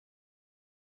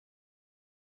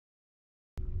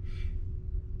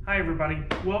Hi everybody,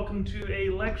 welcome to a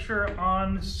lecture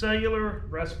on cellular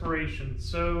respiration.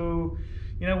 So,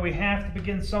 we have to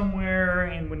begin somewhere,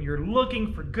 and when you're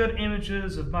looking for good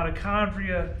images of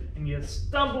mitochondria and you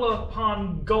stumble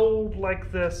upon gold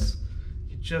like this,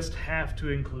 you just have to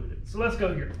include it. So let's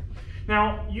go here.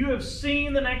 Now, you have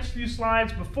seen the next few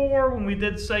slides before when we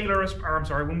did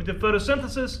when we did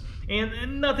photosynthesis,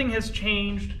 and nothing has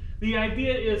changed. The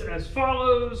idea is as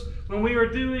follows. When we are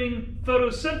doing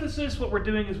photosynthesis, what we're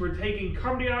doing is we're taking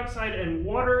carbon dioxide and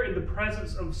water in the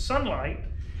presence of sunlight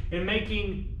and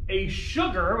making a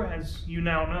sugar, as you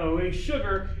now know, a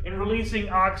sugar, and releasing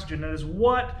oxygen. That is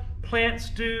what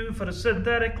plants do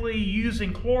photosynthetically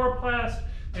using chloroplast.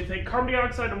 They take carbon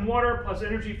dioxide and water plus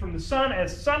energy from the sun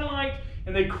as sunlight,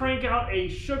 and they crank out a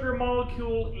sugar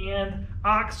molecule and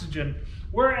oxygen.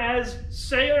 Whereas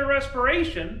cellular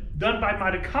respiration, done by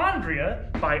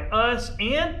mitochondria, by us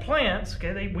and plants,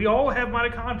 we all have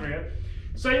mitochondria.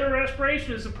 Cellular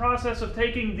respiration is the process of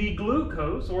taking the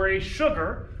glucose, or a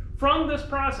sugar, from this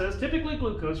process, typically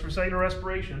glucose for cellular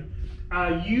respiration,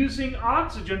 using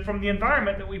oxygen from the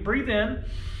environment that we breathe in.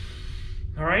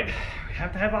 All right, we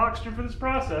have to have oxygen for this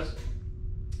process,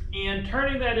 and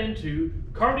turning that into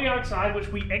carbon dioxide, which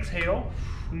we exhale.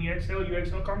 When you exhale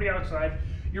carbon dioxide.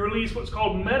 You release what's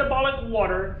called metabolic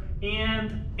water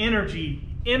and energy.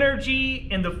 Energy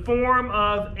in the form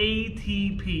of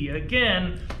ATP.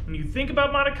 Again, when you think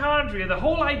about mitochondria, the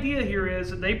whole idea here is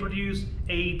that they produce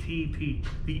ATP,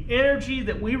 the energy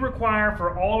that we require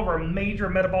for all of our major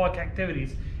metabolic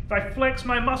activities. If I flex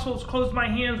my muscles, close my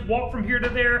hands, walk from here to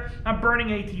there, I'm burning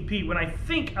ATP. When I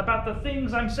think about the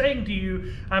things I'm saying to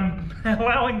you, I'm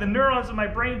allowing the neurons in my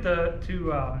brain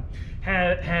to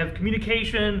have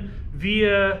communication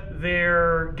via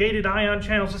their gated ion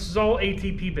channels. This is all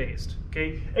ATP based,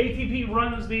 okay? ATP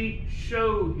runs the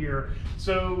show here.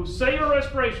 So cellular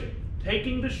respiration,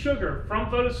 taking the sugar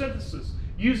from photosynthesis,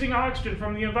 using oxygen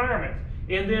from the environment,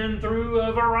 and then through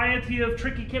a variety of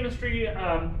tricky chemistry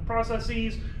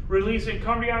processes, releasing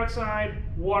carbon dioxide,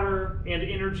 water, and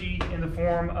energy in the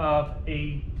form of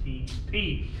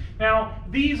ATP. Now,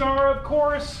 these are, of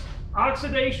course,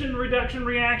 oxidation reduction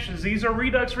reactions. These are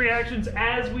redox reactions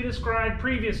as we described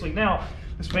previously. Now,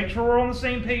 let's make sure we're on the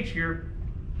same page here.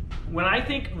 When I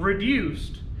think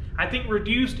reduced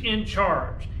in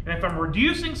charge. And if I'm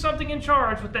reducing something in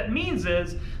charge, what that means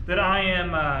is that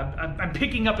I'm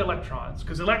picking up electrons,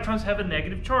 because electrons have a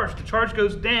negative charge. The charge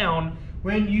goes down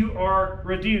when you are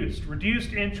reduced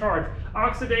in charge.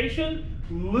 Oxidation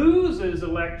loses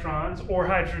electrons or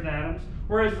hydrogen atoms,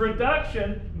 whereas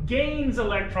reduction gains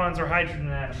electrons or hydrogen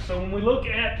atoms. So when we look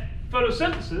at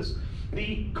photosynthesis,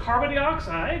 the carbon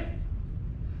dioxide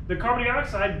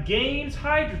gains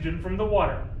hydrogen from the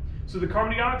water. So the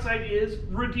carbon dioxide is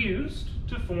reduced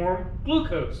to form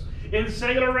glucose. In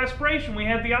cellular respiration, we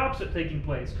have the opposite taking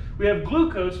place. We have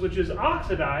glucose, which is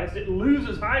oxidized. It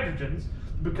loses hydrogens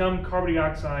to become carbon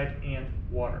dioxide and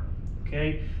water.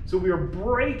 Okay, so we are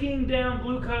breaking down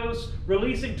glucose,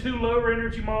 releasing two lower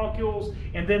energy molecules,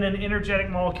 and then an energetic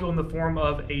molecule in the form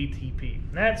of ATP.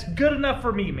 That's good enough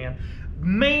for me, man.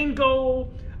 Main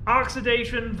goal,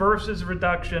 oxidation versus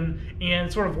reduction, and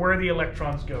sort of where the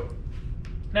electrons go.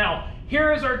 Now,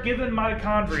 here is our given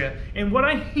mitochondria, and what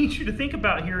I need you to think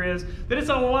about here is that it's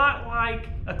a lot like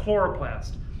a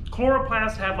chloroplast.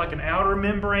 Chloroplasts have like an outer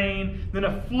membrane, then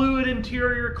a fluid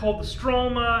interior called the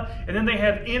stroma, and then they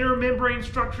have inner membrane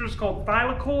structures called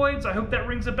thylakoids. I hope that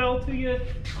rings a bell to you.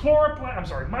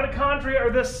 Mitochondria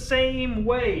are the same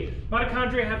way.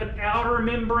 Mitochondria have an outer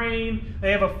membrane,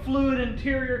 they have a fluid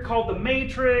interior called the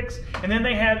matrix, and then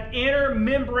they have inner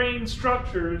membrane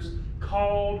structures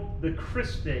called the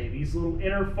cristae. These little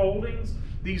inner foldings,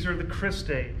 these are the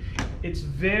cristae. It's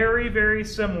very, very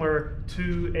similar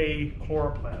to a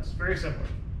chloroplast. Very similar.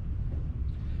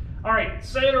 All right,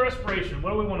 cellular respiration.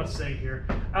 What do we want to say here?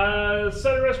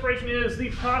 Cellular respiration is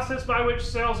the process by which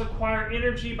cells acquire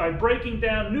energy by breaking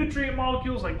down nutrient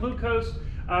molecules like glucose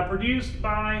produced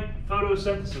by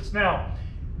photosynthesis. Now,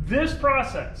 this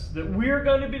process that we're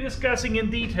going to be discussing in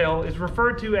detail is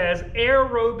referred to as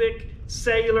aerobic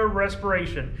cellular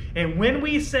respiration. And when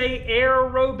we say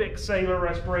aerobic cellular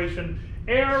respiration,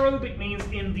 aerobic means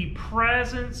in the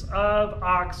presence of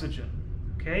oxygen.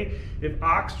 Okay? If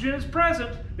oxygen is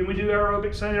present, then we do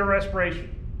aerobic cellular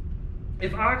respiration.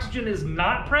 If oxygen is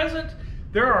not present,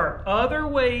 there are other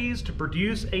ways to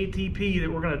produce ATP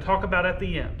that we're going to talk about at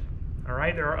the end. All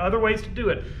right? There are other ways to do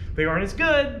it. They aren't as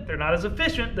good, they're not as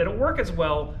efficient, they don't work as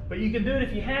well, but you can do it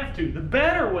if you have to. The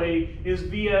better way is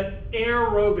via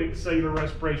aerobic cellular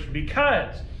respiration,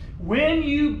 because when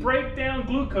you break down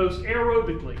glucose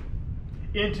aerobically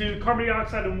into carbon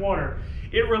dioxide and water,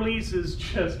 it releases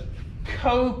just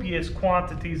copious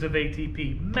quantities of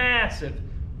ATP,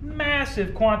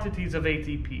 massive quantities of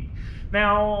ATP.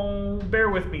 Now, bear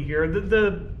with me here.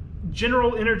 The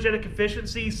general energetic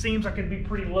efficiency seems like it'd be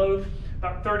pretty low,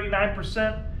 about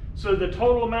 39%. So the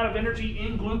total amount of energy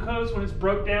in glucose when it's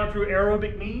broke down through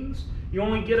aerobic means, you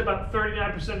only get about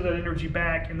 39% of that energy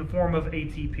back in the form of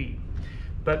ATP.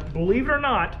 But believe it or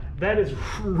not, that is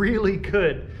really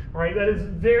good, right? That is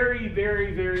very,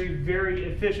 very, very, very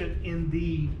efficient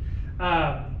indeed.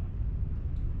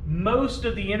 Most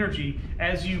of the energy,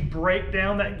 as you break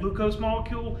down that glucose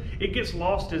molecule, it gets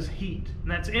lost as heat,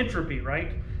 and that's entropy,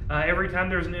 right? Every time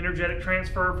there's an energetic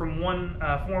transfer from one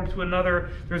form to another,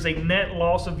 there's a net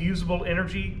loss of usable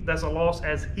energy. That's a loss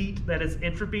as heat. That is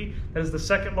entropy. That is the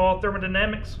second law of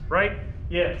thermodynamics, right?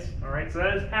 Yes. All right. So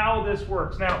that is how this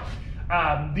works. Now,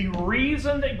 the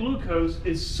reason that glucose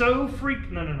is so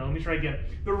let me try again.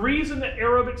 The reason that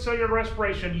aerobic cellular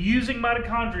respiration using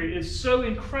mitochondria is so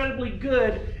incredibly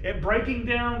good at breaking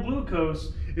down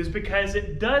glucose is because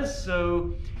it does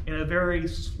so in a very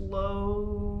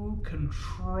slow,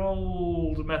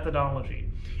 controlled methodology.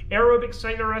 Aerobic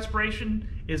cellular respiration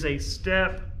is a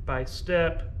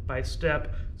step-by-step,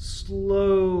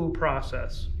 slow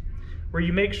process where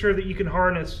you make sure that you can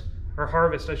harvest,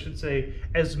 I should say,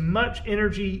 as much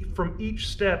energy from each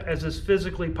step as is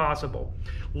physically possible.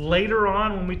 Later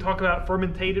on, when we talk about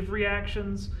fermentative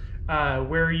reactions,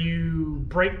 where you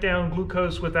break down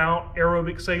glucose without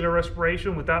aerobic cellular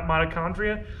respiration, without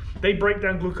mitochondria, they break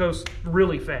down glucose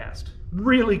really fast,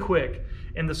 really quick.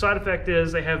 And the side effect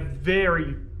is they have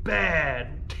very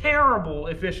bad, terrible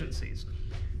efficiencies.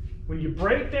 When you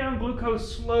break down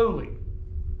glucose slowly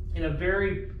in a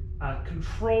very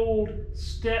controlled,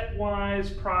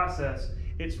 stepwise process,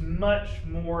 it's much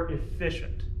more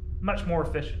efficient. Much more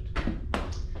efficient.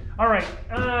 All right,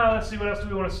 let's see, what else do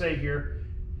we want to say here?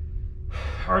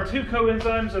 Our two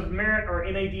coenzymes of merit are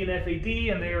NAD and FAD,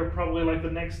 and they are probably like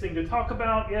the next thing to talk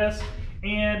about, yes.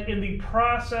 And in the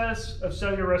process of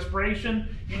cellular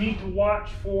respiration, you need to watch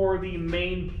for the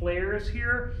main players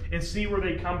here and see where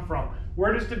they come from.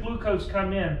 Where does the glucose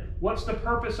come in? What's the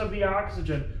purpose of the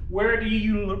oxygen? Where do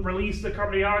you release the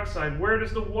carbon dioxide? Where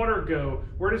does the water go?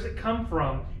 Where does it come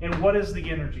from? And what is the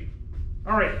energy?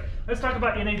 All right, let's talk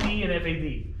about NAD and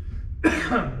FAD.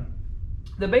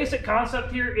 The basic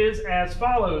concept here is as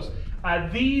follows.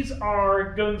 These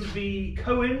are going to be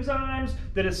coenzymes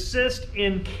that assist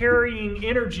in carrying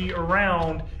energy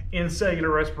around in cellular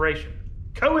respiration.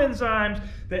 Coenzymes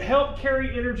that help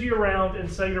carry energy around in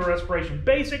cellular respiration.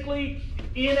 Basically,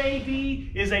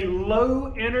 NAD is a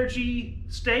low energy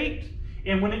state,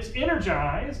 and when it's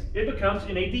energized, it becomes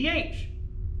NADH.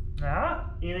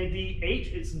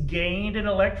 NADH, it's gained an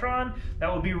electron.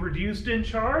 That will be reduced in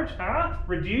charge.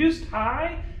 Reduced,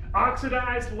 high.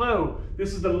 Oxidized, low.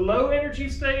 This is the low energy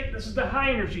state. This is the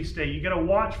high energy state. You got to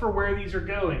watch for where these are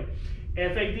going.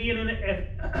 FAD and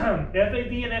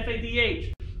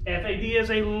FADH. FAD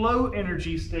is a low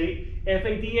energy state.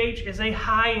 FADH is a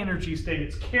high energy state.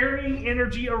 It's carrying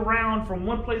energy around from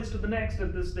one place to the next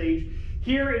at this stage.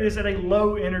 Here it is at a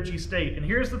low energy state. And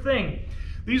here's the thing.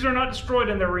 These are not destroyed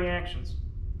in their reactions.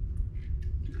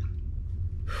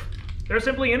 They're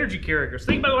simply energy carriers.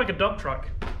 Think about it like a dump truck.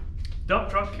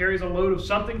 Dump truck carries a load of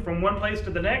something from one place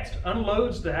to the next,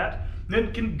 unloads that,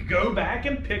 then can go back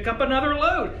and pick up another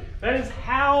load. That is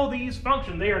how these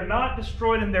function. They are not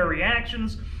destroyed in their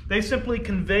reactions. They simply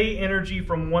convey energy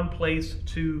from one place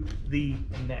to the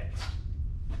next.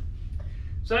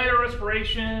 Cellular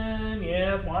respiration,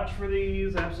 yeah, watch for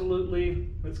these, absolutely.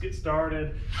 Let's get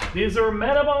started. These are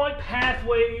metabolic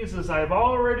pathways, as I've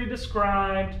already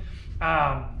described.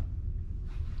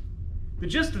 The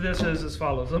gist of this is as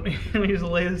follows. Let me just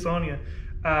lay this on you.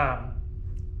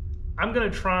 I'm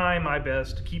going to try my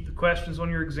best to keep the questions on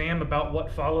your exam about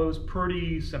what follows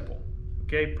pretty simple.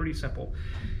 Okay, pretty simple.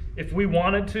 If we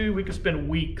wanted to, we could spend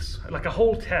weeks. Like a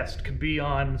whole test could be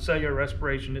on cellular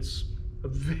respiration. It's a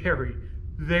very,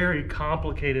 very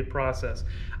complicated process.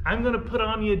 I'm going to put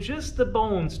on you just the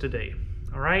bones today.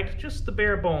 All right, just the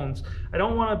bare bones. I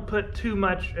don't want to put too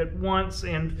much at once,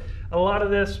 and a lot of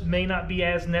this may not be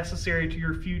as necessary to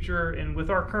your future, and with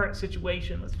our current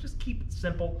situation, let's just keep it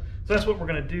simple. So that's what we're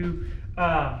going to do.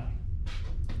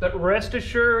 But rest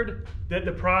assured that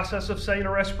the process of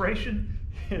cellular respiration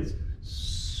is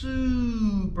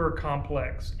super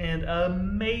complex and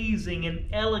amazing and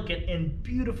elegant and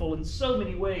beautiful in so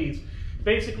many ways.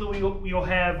 Basically, we'll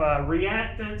have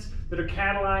reactants that are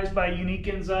catalyzed by a unique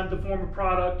enzyme to form a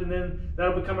product, and then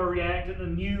that'll become a reactant, a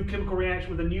new chemical reaction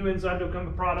with a new enzyme to become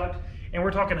a product. And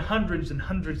we're talking hundreds and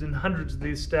hundreds and hundreds of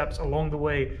these steps along the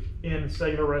way in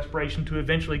cellular respiration to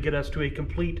eventually get us to a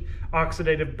complete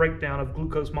oxidative breakdown of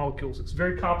glucose molecules. It's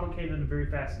very complicated and very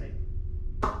fascinating.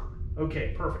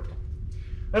 Okay, perfect.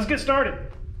 Let's get started.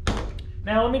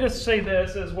 Now let me just say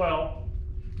this as well.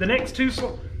 The next two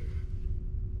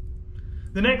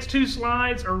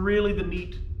slides are really the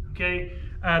meat, okay?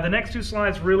 The next two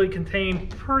slides really contain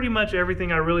pretty much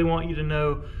everything I really want you to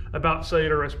know about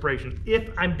cellular respiration, if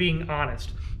I'm being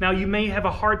honest. Now, you may have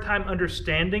a hard time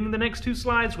understanding the next two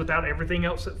slides without everything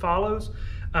else that follows,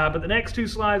 but the next two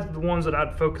slides are the ones that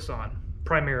I'd focus on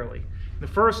primarily. The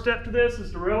first step to this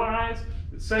is to realize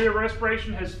that cellular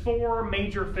respiration has four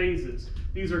major phases.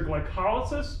 These are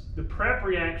glycolysis, the prep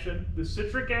reaction, the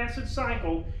citric acid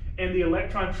cycle, and the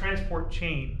electron transport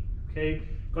chain, okay?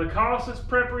 Glycolysis,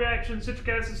 prep reaction, citric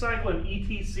acid cycle, and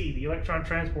ETC, the electron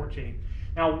transport chain.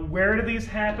 Now, where do these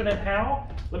happen and how?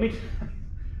 Let me,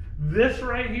 this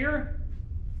right here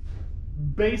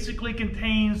basically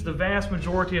contains the vast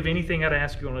majority of anything I'd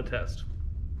ask you on a test.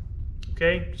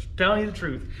 Okay, just telling you the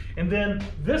truth. And then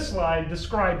this slide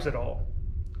describes it all.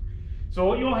 So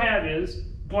what you'll have is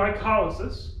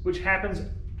glycolysis, which happens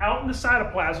out in the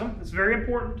cytoplasm. It's very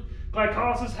important.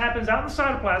 Glycolysis happens out in the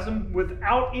cytoplasm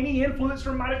without any influence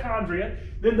from mitochondria.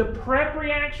 Then the prep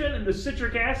reaction and the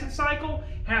citric acid cycle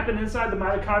happen inside the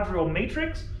mitochondrial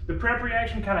matrix. The prep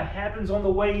reaction kind of happens on the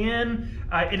way in.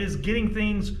 It is getting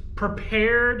things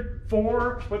prepared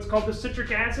for what's called the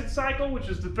citric acid cycle, which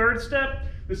is the third step.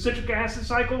 The citric acid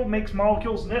cycle makes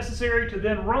molecules necessary to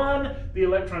then run the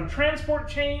electron transport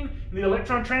chain. And the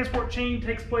electron transport chain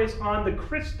takes place on the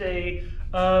cristae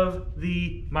of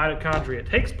the mitochondria. It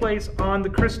takes place on the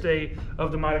cristae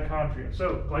of the mitochondria.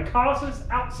 So glycolysis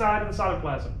outside of the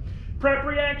cytoplasm. Prep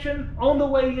reaction on the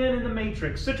way in the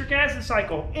matrix. Citric acid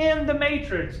cycle in the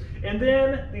matrix. And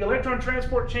then the electron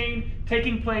transport chain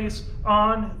taking place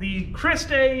on the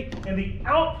cristae, and the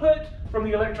output from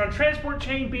the electron transport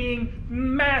chain being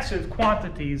massive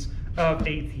quantities of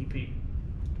ATP.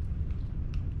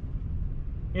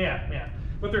 Yeah.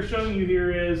 What they're showing you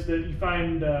here is that you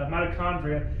find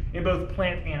mitochondria in both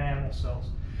plant and animal cells.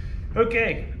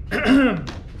 Okay,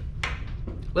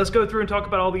 let's go through and talk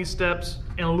about all these steps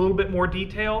in a little bit more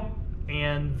detail,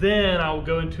 and then I'll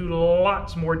go into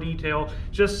lots more detail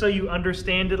just so you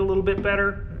understand it a little bit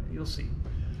better. You'll see.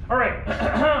 All right,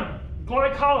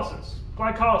 glycolysis.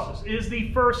 Glycolysis is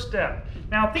the first step.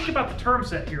 Now think about the term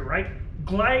set here, right?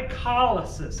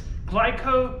 Glycolysis.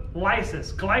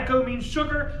 Glycolysis. Glyco means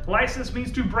sugar, lysis means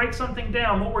to break something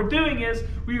down. What we're doing is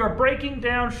we are breaking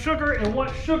down sugar, and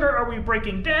what sugar are we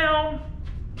breaking down?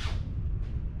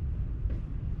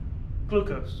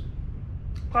 Glucose.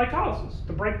 Glycolysis,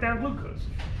 to break down glucose.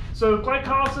 So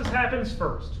glycolysis happens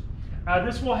first.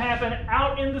 This will happen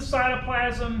out in the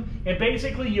cytoplasm, and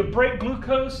basically you break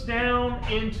glucose down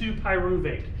into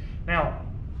pyruvate. Now,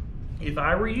 if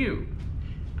I were you,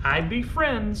 I'd be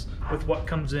friends with what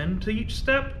comes into each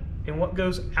step and what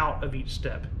goes out of each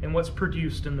step and what's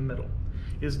produced in the middle.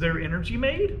 Is there energy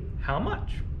made? How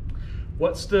much?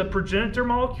 What's the progenitor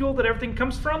molecule that everything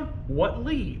comes from? What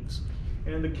leaves?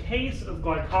 And in the case of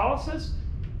glycolysis,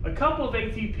 a couple of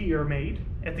ATP are made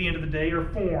at the end of the day, or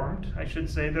formed, I should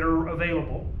say, that are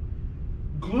available.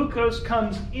 Glucose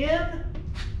comes in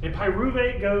and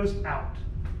pyruvate goes out.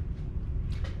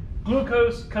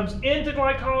 Glucose comes into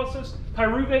glycolysis,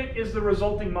 pyruvate is the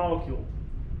resulting molecule.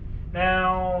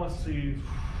 Now, let's see.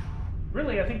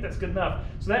 Really, I think that's good enough.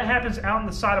 So that happens out in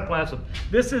the cytoplasm.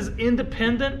 This is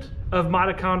independent of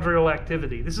mitochondrial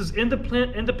activity. This is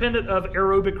independent of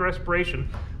aerobic respiration.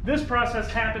 This process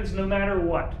happens no matter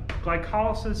what.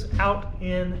 Glycolysis out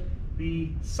in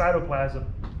the cytoplasm.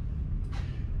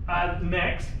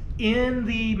 Next, in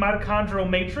the mitochondrial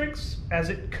matrix, as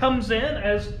it comes in,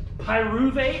 as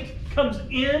pyruvate comes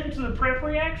into the prep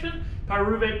reaction,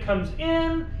 pyruvate comes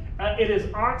in, it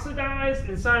is oxidized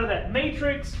inside of that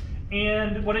matrix,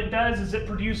 and what it does is it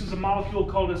produces a molecule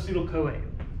called acetyl-CoA.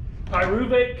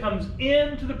 Pyruvate comes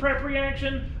into the prep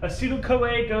reaction,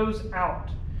 acetyl-CoA goes out.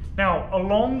 Now,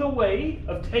 along the way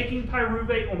of taking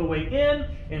pyruvate on the way in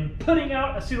and putting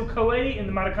out acetyl-CoA in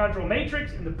the mitochondrial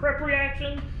matrix in the prep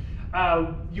reaction,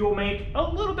 you'll make a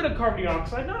little bit of carbon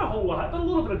dioxide, not a whole lot, but a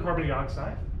little bit of carbon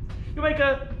dioxide. You'll make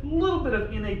a little bit of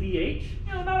NADH,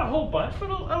 not a whole bunch, but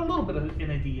a little bit of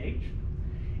NADH.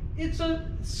 It's a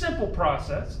simple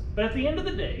process, but at the end of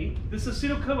the day, this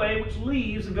acetyl-CoA, which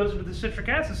leaves and goes into the citric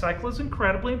acid cycle, is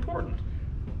incredibly important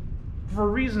for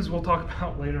reasons we'll talk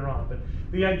about later on. But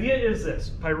the idea is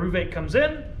this: pyruvate comes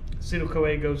in,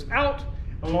 acetyl-CoA goes out.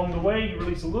 Along the way, you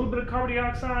release a little bit of carbon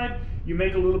dioxide, you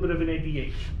make a little bit of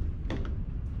NADH.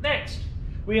 Next,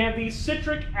 we have the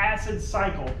citric acid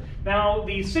cycle. Now,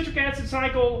 the citric acid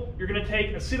cycle, you're going to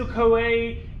take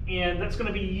acetyl-CoA, and that's going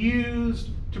to be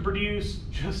used to produce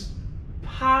just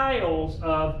piles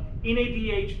of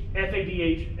NADH,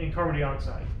 FADH, and carbon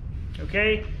dioxide.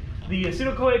 Okay? The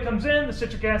acetyl-CoA comes in, the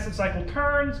citric acid cycle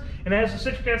turns, and as the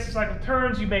citric acid cycle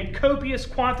turns, you make copious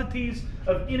quantities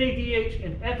of NADH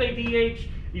and FADH.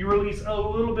 You release a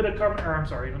little bit of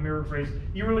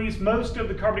you release most of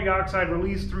the carbon dioxide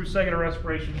released through cellular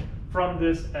respiration from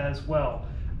this as well.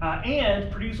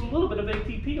 And produce a little bit of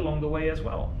ATP along the way as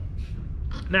well.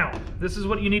 Now, this is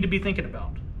what you need to be thinking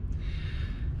about.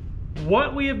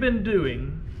 What we have been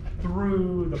doing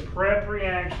through the prep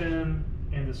reaction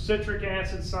and the citric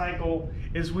acid cycle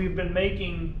is we've been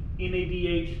making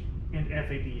NADH and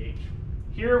FADH.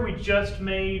 Here we just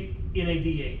made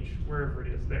NADH, wherever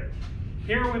it is there.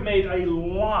 Here we made a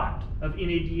lot of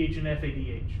NADH and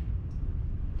FADH.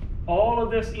 All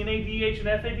of this NADH and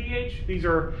FADH, these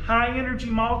are high energy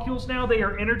molecules now. They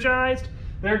are energized.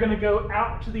 They're going to go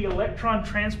out to the electron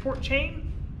transport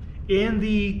chain in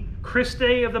the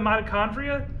cristae of the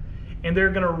mitochondria, and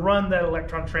they're going to run that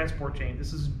electron transport chain.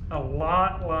 This is a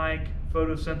lot like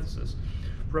photosynthesis.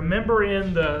 Remember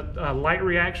in the light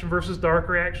reaction versus dark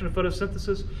reaction of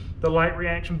photosynthesis, the light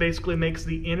reaction basically makes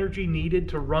the energy needed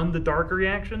to run the dark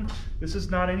reaction. This is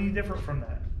not any different from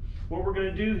that. What we're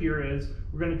going to do here is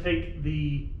we're going to take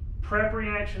the prep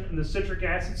reaction and the citric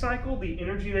acid cycle, the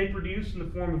energy they produce in the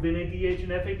form of NADH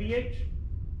and FADH,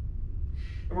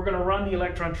 and we're going to run the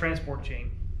electron transport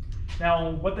chain. Now,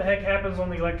 what the heck happens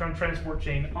on the electron transport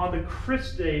chain? On the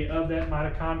cristae of that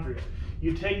mitochondria,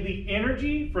 you take the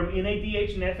energy from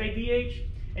NADH and FADH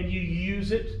and you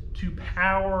use it to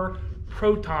power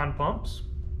proton pumps,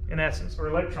 in essence, or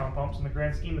electron pumps in the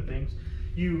grand scheme of things.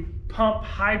 You pump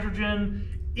hydrogen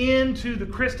into the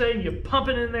cristae and you pump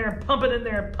it in there and pump it in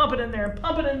there and pump it in there and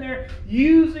pump it in there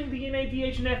using the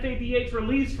NADH and FADH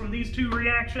released from these two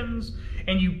reactions,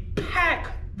 and you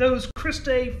pack those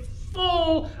cristae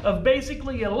full of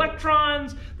basically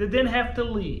electrons that then have to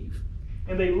leave.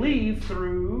 And they leave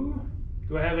through,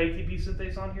 do I have ATP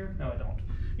synthase on here? No, I don't.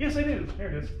 Yes, I do. There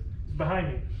it is. It's behind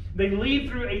me. They leave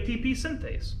through ATP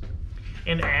synthase.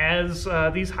 And as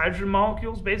these hydrogen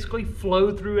molecules basically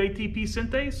flow through ATP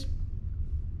synthase,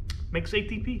 makes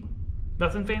ATP.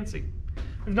 Nothing fancy.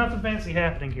 There's nothing fancy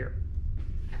happening here.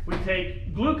 We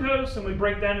take glucose and we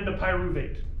break that into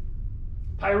pyruvate.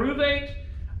 Pyruvate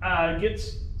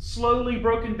gets slowly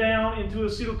broken down into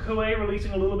acetyl-CoA,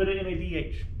 releasing a little bit of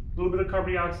NADH, a little bit of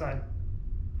carbon dioxide.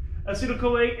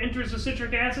 Acetyl-CoA enters the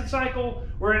citric acid cycle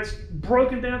where it's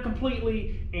broken down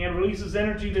completely and releases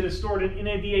energy that is stored in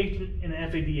NADH and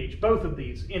FADH, both of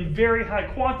these, in very high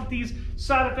quantities.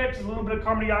 Side effects is a little bit of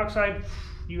carbon dioxide.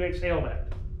 You exhale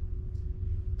that.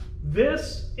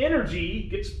 This energy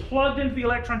gets plugged into the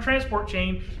electron transport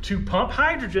chain to pump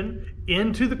hydrogen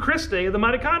into the cristae of the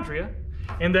mitochondria,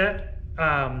 and that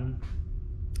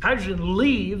hydrogen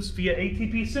leaves via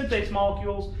ATP synthase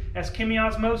molecules as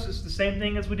chemiosmosis, the same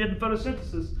thing as we did in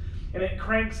photosynthesis, and it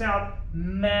cranks out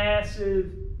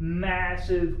massive,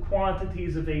 massive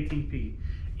quantities of ATP.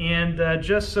 And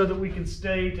just so that we can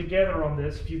stay together on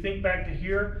this, if you think back to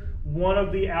here, one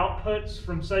of the outputs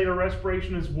from cellular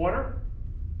respiration is water.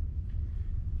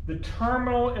 The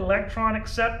terminal electron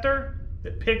acceptor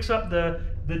that picks up the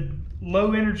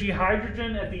low energy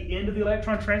hydrogen at the end of the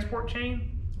electron transport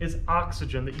chain is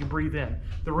oxygen that you breathe in.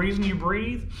 The reason you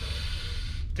breathe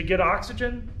to get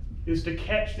oxygen is to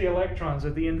catch the electrons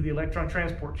at the end of the electron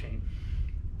transport chain.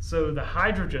 So the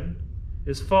hydrogen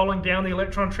is falling down the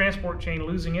electron transport chain,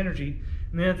 losing energy,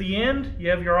 and then at the end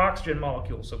you have your oxygen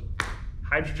molecule. So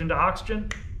hydrogen to oxygen,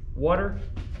 water,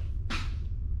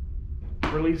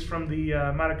 released from the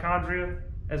mitochondria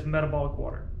as metabolic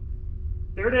water.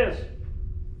 There it is.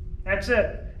 That's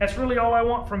it. That's really all I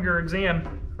want from your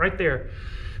exam right there.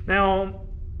 Now,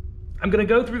 I'm going to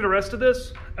go through the rest of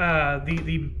this,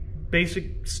 the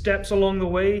basic steps along the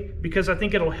way, because I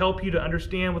think it'll help you to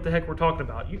understand what the heck we're talking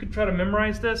about. You can try to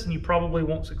memorize this and you probably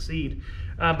won't succeed.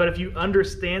 But if you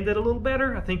understand it a little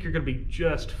better, I think you're going to be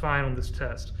just fine on this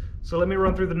test. So let me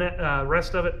run through the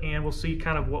rest of it and we'll see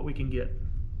kind of what we can get.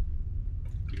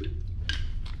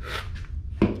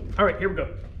 All right, here we go.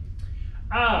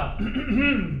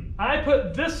 I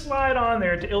put this slide on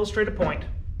there to illustrate a point.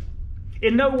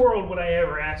 In no world would I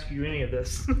ever ask you any of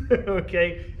this,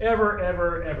 okay? Ever,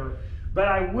 ever, ever. But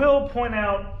I will point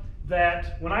out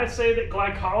that when I say that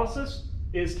glycolysis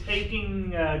is taking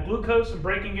glucose and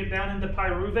breaking it down into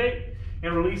pyruvate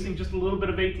and releasing just a little bit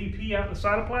of ATP out in the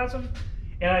cytoplasm,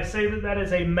 and I say that that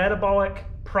is a metabolic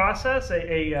process,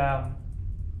 a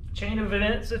chain of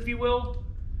events, if you will,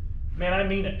 Man, I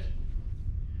mean it.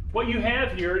 What you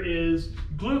have here is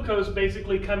glucose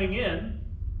basically coming in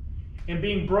and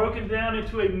being broken down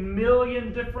into 1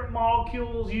 million different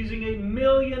molecules using 1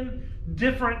 million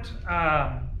different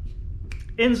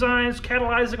enzymes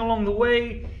catalyzing along the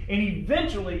way, and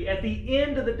eventually, at the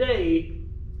end of the day,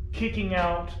 kicking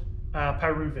out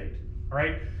pyruvate. All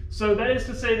right? So that is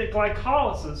to say that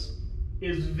glycolysis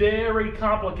is very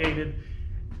complicated,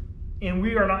 and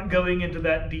we are not going into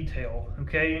that detail,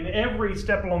 okay? And every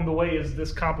step along the way is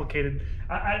this complicated.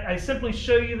 I simply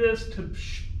show you this to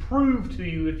prove to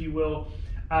you, if you will,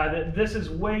 that this is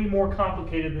way more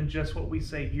complicated than just what we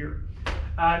say here.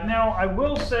 Now, I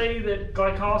will say that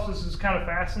glycolysis is kind of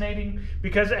fascinating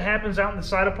because it happens out in the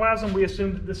cytoplasm. We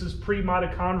assume that this is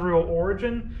pre-mitochondrial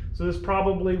origin, so this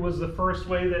probably was the first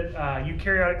way that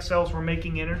eukaryotic cells were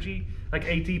making energy, like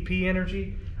ATP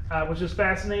energy, which is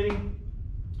fascinating.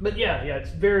 But yeah,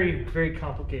 it's very, very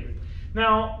complicated.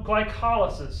 Now,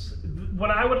 glycolysis. What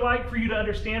I would like for you to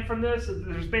understand from this is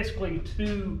there's basically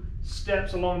 2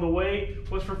 steps along the way.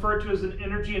 What's referred to as an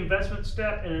energy investment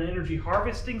step and an energy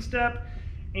harvesting step.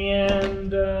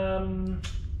 And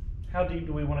how deep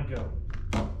do we want to go?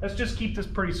 Let's just keep this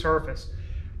pretty surface.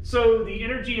 So the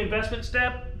energy investment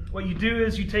step, what you do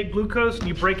is you take glucose and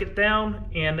you break it down,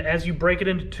 and as you break it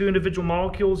into 2 individual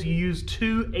molecules, you use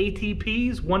 2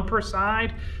 ATPs, 1 per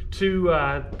side,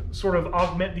 to sort of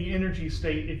augment the energy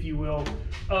state, if you will,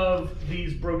 of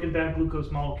these broken down glucose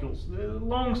molecules. The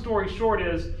long story short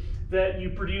is that you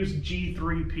produce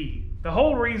G3P. The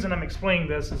whole reason I'm explaining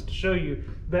this is to show you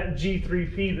that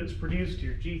G3P that's produced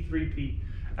here, G3P.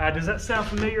 Does that sound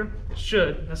familiar? It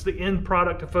should. That's the end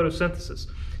product of photosynthesis.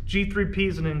 G3P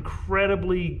is an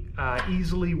incredibly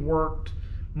easily worked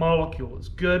molecule. It's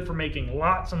good for making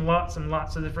lots and lots and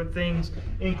lots of different things,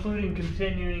 including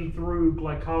continuing through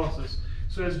glycolysis.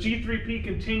 So as G3P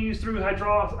continues through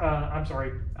glycolysis,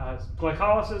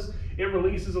 it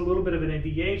releases a little bit of an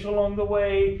NADH along the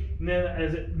way, and then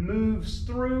as it moves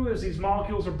through, as these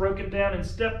molecules are broken down in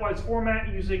stepwise format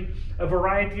using a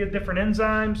variety of different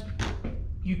enzymes,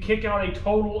 you kick out a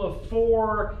total of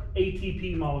 4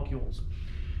 ATP molecules.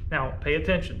 Now, pay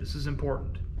attention, this is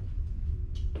important.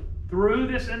 Through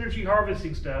this energy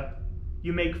harvesting step,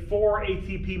 you make 4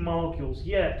 ATP molecules,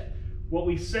 yet what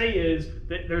we say is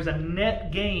that there's a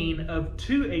net gain of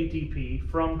 2 ATP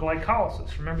from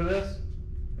glycolysis. Remember this?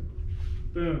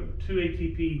 Boom, 2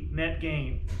 ATP net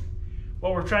gain.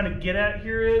 What we're trying to get at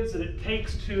here is that it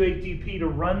takes 2 ATP to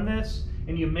run this,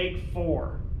 and you make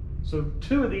 4. So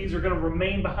 2 of these are going to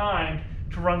remain behind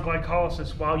to run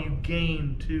glycolysis while you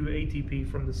gain 2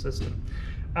 ATP from the system.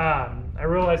 I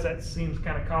realize that seems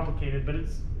kind of complicated, but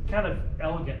it's kind of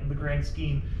elegant in the grand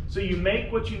scheme. So you make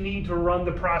what you need to run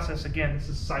the process. Again, this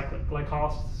is cyclic.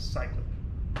 Glycolysis is cyclic.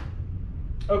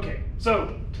 Okay,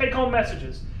 so take-home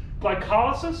messages.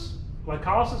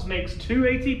 Glycolysis makes 2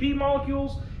 ATP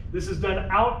molecules. This is done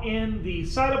out in the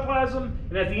cytoplasm,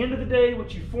 and at the end of the day,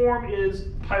 what you form is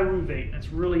pyruvate. That's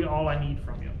really all I need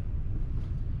from you.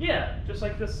 Yeah, just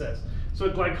like this says. So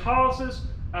glycolysis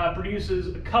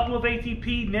produces a couple of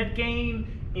ATP, net gain,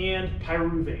 and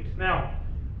pyruvate. Now,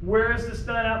 where is this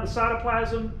done out in the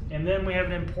cytoplasm? And then we have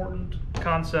an important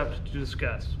concept to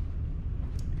discuss.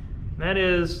 And that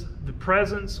is the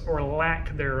presence or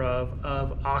lack thereof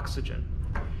of oxygen.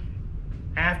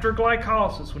 After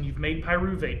glycolysis, when you've made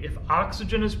pyruvate, if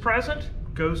oxygen is present,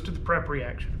 it goes to the prep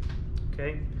reaction.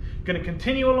 Okay? Going to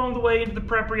continue along the way into the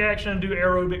prep reaction and do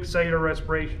aerobic cellular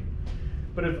respiration.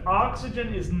 But if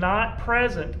oxygen is not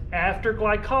present after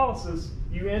glycolysis,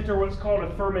 you enter what's called a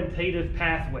fermentative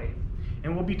pathway.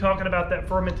 And we'll be talking about that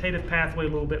fermentative pathway a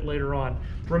little bit later on.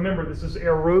 Remember, this is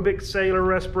aerobic cellular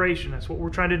respiration. That's what we're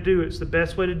trying to do. It's the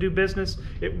best way to do business.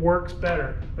 It works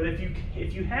better. But if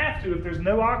you have to, if there's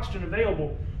no oxygen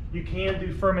available, you can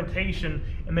do fermentation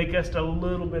and make just a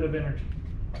little bit of energy.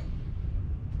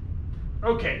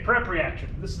 Okay, prep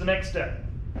reaction. This is the next step.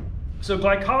 So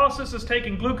glycolysis is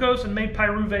taking glucose and made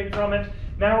pyruvate from it.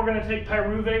 Now we're going to take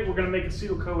pyruvate, we're going to make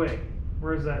acetyl-CoA.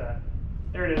 Where is that at?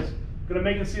 There it is. Going to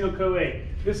make acetyl-CoA.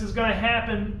 This is going to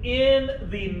happen in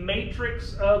the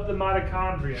matrix of the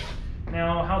mitochondria.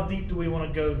 Now, how deep do we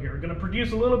want to go here? We're going to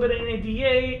produce a little bit of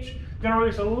NADH, going to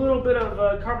release a little bit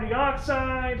of carbon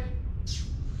dioxide.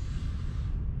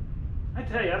 I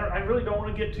tell you, I really don't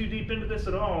want to get too deep into this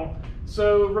at all.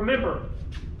 So remember,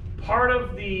 part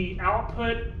of the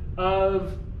output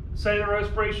of cellular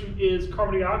respiration is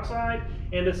carbon dioxide,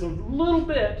 and it's a little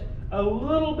bit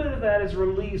of that is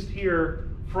released here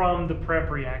from the prep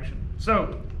reaction.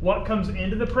 So what comes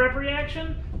into the prep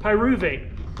reaction? Pyruvate.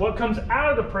 What comes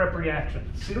out of the prep reaction?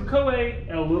 Acetyl-CoA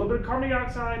and a little bit of carbon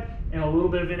dioxide and a little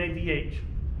bit of NADH.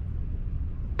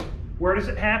 Where does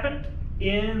it happen?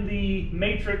 In the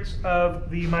matrix of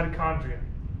the mitochondria.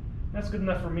 That's good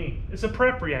enough for me. It's a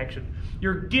prep reaction.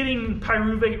 You're getting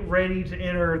pyruvate ready to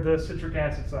enter the citric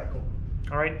acid cycle.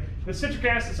 All right? The citric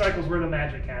acid cycle is where the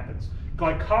magic happens.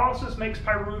 Glycolysis makes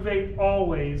pyruvate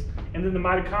always, and then the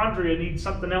mitochondria need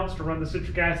something else to run the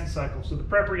citric acid cycle. So the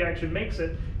prep reaction makes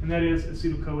it, and that is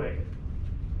acetyl-CoA.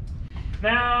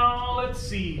 Now, let's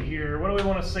see here. What do we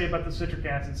want to say about the citric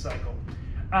acid cycle?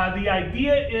 The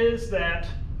idea is that,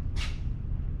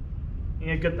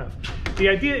 yeah, good enough. The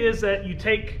idea is that you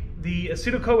take the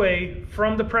acetyl-CoA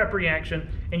from the prep reaction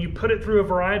and you put it through a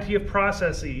variety of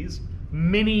processes,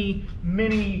 many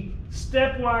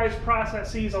stepwise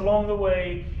processes along the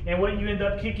way, and what you end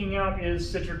up kicking out is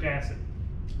citric acid.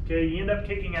 Okay, you end up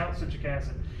kicking out citric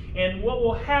acid. And what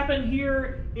will happen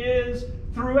here is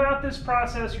throughout this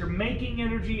process, you're making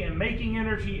energy and making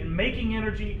energy and making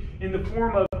energy in the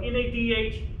form of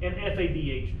NADH and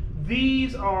FADH.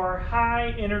 These are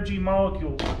high energy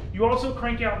molecules. You also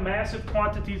crank out massive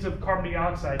quantities of carbon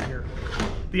dioxide here.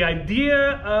 The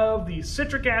idea of the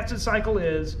citric acid cycle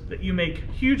is that you make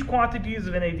huge quantities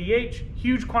of NADH,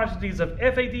 huge quantities of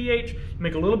FADH, you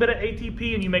make a little bit of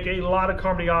ATP, and you make a lot of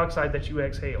carbon dioxide that you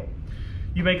exhale.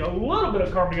 You make a little bit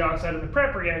of carbon dioxide in the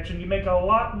prep reaction, you make a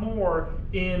lot more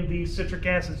in the citric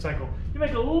acid cycle. You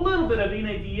make a little bit of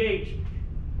NADH,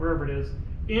 wherever it is,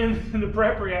 in the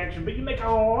prep reaction, but you make a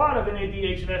lot of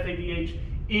NADH and FADH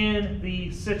in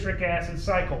the citric acid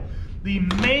cycle. The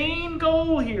main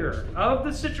goal here of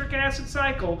the citric acid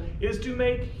cycle is to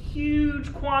make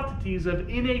huge quantities of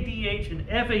NADH and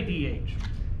FADH.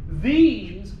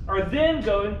 These are then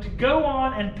going to go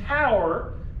on and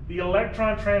power the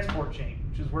electron transport chain,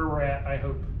 which is where we're at, I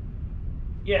hope.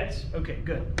 Yes, okay,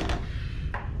 good.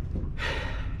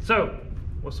 So,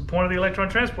 what's the point of the electron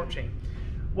transport chain?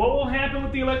 What will happen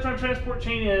with the electron transport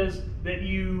chain is that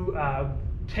you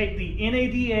take the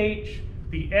NADH,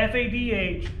 the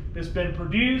FADH that's been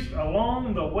produced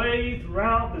along the way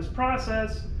throughout this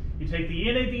process, you take the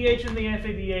NADH and the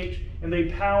FADH and they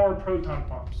power proton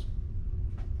pumps.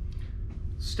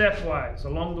 Stepwise,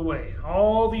 along the way,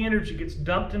 all the energy gets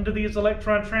dumped into these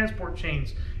electron transport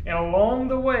chains, and along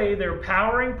the way they're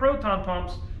powering proton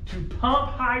pumps to pump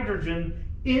hydrogen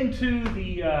into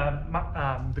the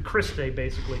cristae,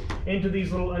 basically, into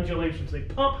these little undulations. They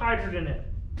pump hydrogen in.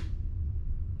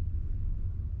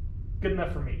 Good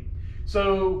enough for me.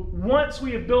 So once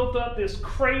we have built up this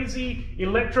crazy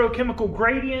electrochemical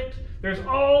gradient, there's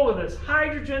all of this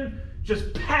hydrogen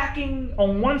just packing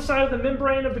on one side of the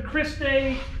membrane of the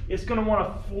cristae. It's going to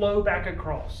want to flow back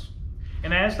across.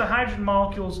 And as the hydrogen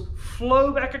molecules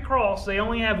flow back across, they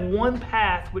only have one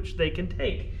path which they can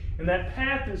take. And that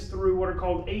path is through what are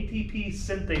called ATP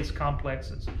synthase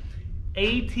complexes.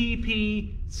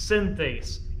 ATP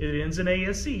synthase. It ends in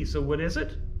ASE. So what is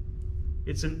it?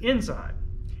 It's an enzyme.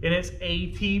 And it's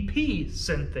ATP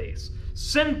synthase.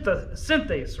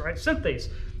 Synthase, right? Synthase.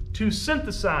 To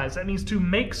synthesize, that means to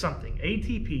make something.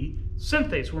 ATP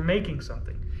synthase, we're making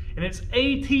something. And it's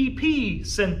ATP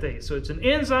synthase. So it's an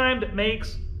enzyme that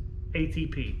makes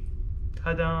ATP.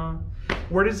 Ta-da!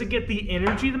 Where does it get the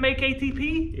energy to make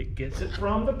ATP? It gets it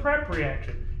from the prep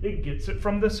reaction. It gets it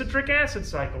from the citric acid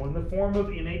cycle in the form of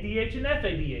NADH and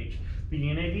FADH. The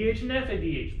NADH and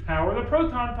FADH power the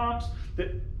proton pumps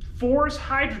that force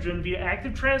hydrogen via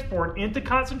active transport into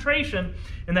concentration,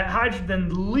 and that hydrogen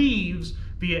then leaves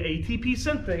via ATP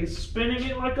synthase, spinning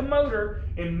it like a motor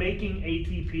and making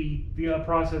ATP via a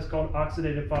process called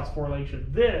oxidative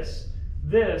phosphorylation. This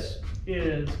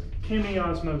is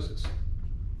chemiosmosis.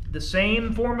 The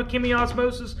same form of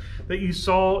chemiosmosis that you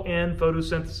saw in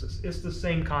photosynthesis. It's the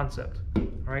same concept.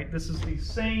 All right, this is the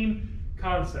same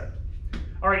concept.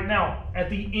 All right, now at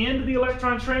the end of the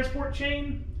electron transport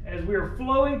chain, as we are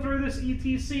flowing through this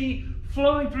ETC,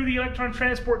 flowing through the electron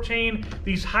transport chain,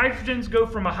 these hydrogens go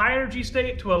from a high energy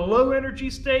state to a low energy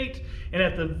state, and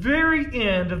at the very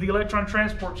end of the electron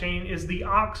transport chain is the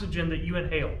oxygen that you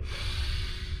inhale.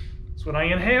 So when I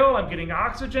inhale, I'm getting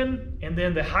oxygen, and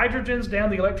then the hydrogens down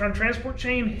the electron transport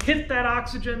chain hit that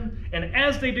oxygen, and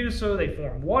as they do so, they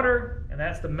form water, and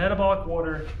that's the metabolic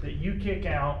water that you kick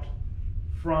out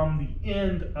from the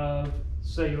end of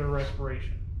cellular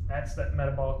respiration. That's that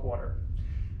metabolic water.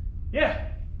 Yeah,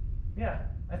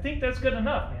 I think that's good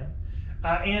enough, man.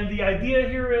 And the idea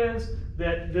here is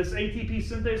that this ATP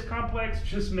synthase complex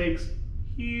just makes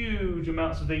huge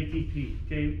amounts of ATP,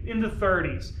 okay, in the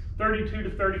 30s, 32 to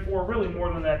 34, really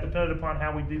more than that, depending upon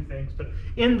how we do things, but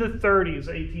in the 30s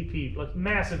ATP, like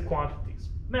massive quantities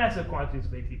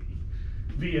of ATP,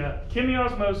 via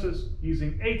chemiosmosis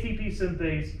using ATP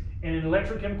synthase and an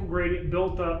electrochemical gradient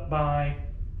built up by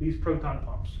these proton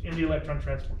pumps in the electron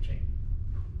transport chain.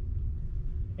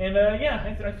 And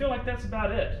yeah, I feel like that's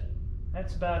about it.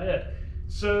 That's about it.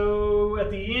 So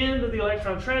at the end of the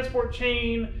electron transport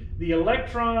chain, the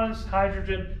electrons,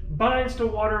 hydrogen, binds to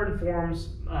water and forms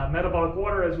metabolic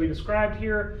water as we described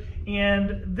here.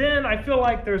 And then I feel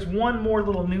like there's one more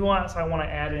little nuance I want to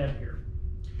add in here.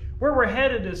 Where we're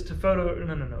headed is to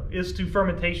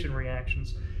fermentation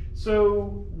reactions.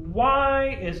 So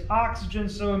why is oxygen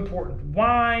so important?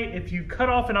 Why, if you cut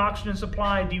off an oxygen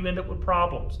supply, do you end up with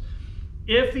problems?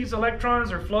 If these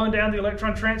electrons are flowing down the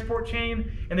electron transport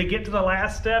chain and they get to the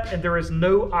last step and there is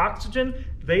no oxygen,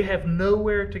 they have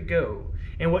nowhere to go.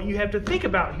 And what you have to think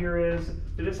about here is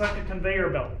that it's like a conveyor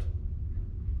belt.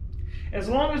 As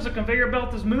long as the conveyor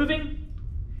belt is moving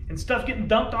and stuff getting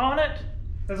dumped on it,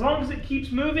 as long as it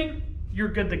keeps moving, you're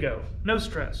good to go. No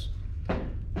stress.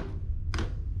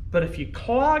 But if you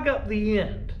clog up the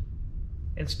end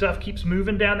and stuff keeps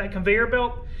moving down that conveyor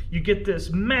belt, you get this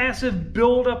massive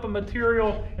buildup of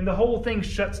material and the whole thing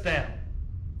shuts down.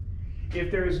 If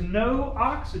there is no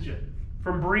oxygen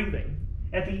from breathing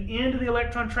at the end of the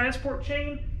electron transport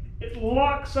chain, it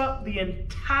locks up the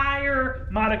entire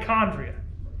mitochondria.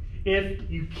 If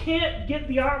you can't get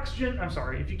the oxygen,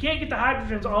 if you can't get the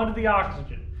hydrogens onto the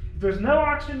oxygen, if there's no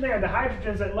oxygen there, the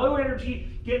hydrogens at low energy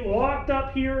get locked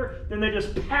up here, then they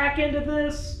just pack into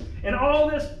this, and all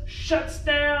this shuts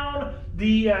down.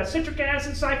 The citric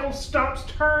acid cycle stops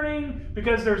turning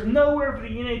because there's nowhere for the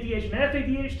NADH and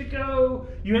FADH to go.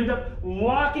 You end up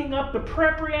locking up the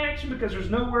prep reaction because there's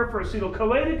nowhere for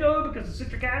acetyl-CoA to go because the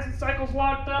citric acid cycle's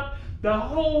locked up. The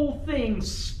whole thing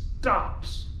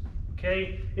stops.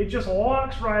 Okay? It just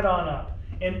locks right on up.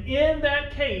 And in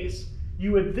that case,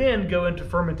 you would then go into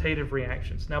fermentative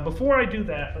reactions. Now, before I do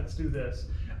that, let's do this.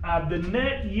 The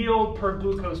net yield per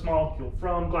glucose molecule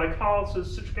from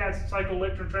glycolysis, citric acid cycle,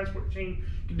 electron transport chain,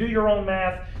 you can do your own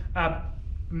math.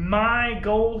 My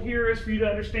goal here is for you to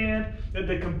understand that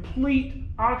the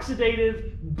complete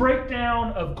oxidative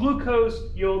breakdown of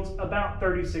glucose yields about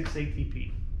 36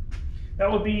 ATP.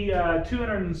 That would be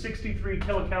 263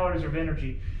 kilocalories of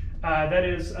energy. That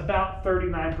is about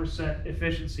 39%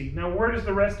 efficiency. Now, where does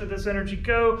the rest of this energy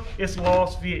go? It's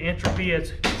lost via entropy as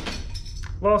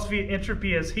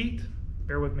heat.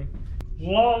 Bear with me.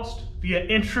 Lost via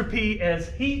entropy as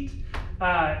heat.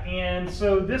 And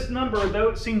so this number, though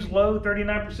it seems low,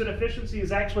 39% efficiency,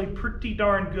 is actually pretty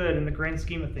darn good in the grand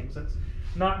scheme of things. That's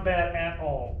not bad at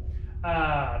all.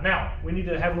 Now, we need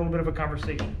to have a little bit of a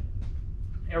conversation.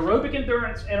 Aerobic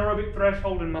endurance, anaerobic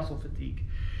threshold, and muscle fatigue.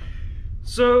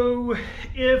 So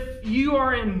if you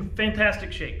are in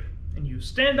fantastic shape and you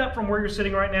stand up from where you're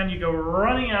sitting right now and you go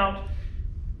running out,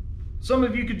 some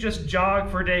of you could just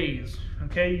jog for days.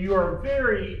 Okay, you are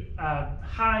very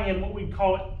high in what we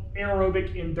call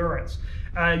aerobic endurance.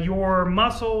 Your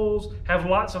muscles have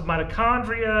lots of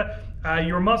mitochondria.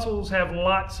 Your muscles have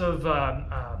lots of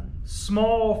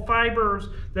small fibers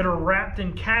that are wrapped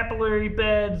in capillary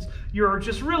beds. You're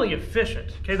just really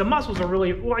efficient. Okay, the muscles are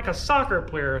really like a soccer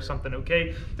player or something.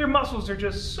 Okay, their muscles are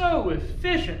just so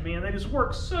efficient, man. They just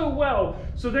work so well.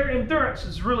 So their endurance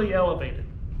is really elevated.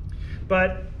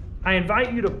 But I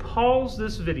invite you to pause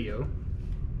this video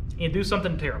and do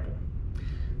something terrible.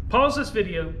 Pause this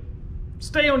video,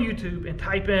 stay on YouTube, and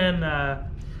type in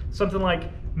something like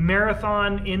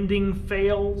marathon ending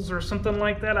fails or something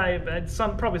like that.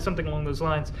 Probably something along those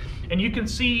lines. And you can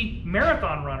see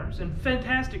marathon runners in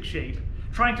fantastic shape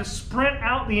trying to sprint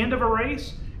out the end of a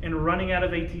race and running out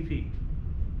of ATP.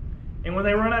 And when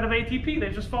they run out of ATP, they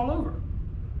just fall over.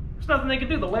 There's nothing they can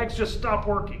do. The legs just stop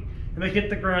working and they hit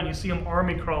the ground. You see them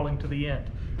army crawling to the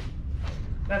end.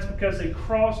 That's because they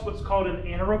crossed what's called an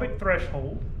anaerobic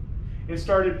threshold and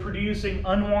started producing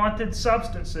unwanted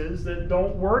substances that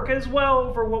don't work as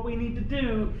well for what we need to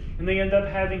do, and they end up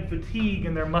having fatigue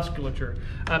in their musculature.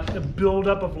 A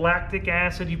buildup of lactic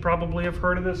acid, you probably have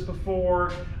heard of this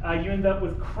before. You end up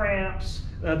with cramps.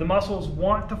 The muscles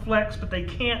want to flex, but they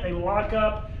can't. They lock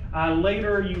up.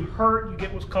 Later you hurt. You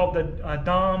get what's called the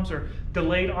DOMS, or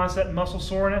delayed onset muscle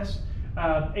soreness.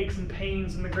 Aches and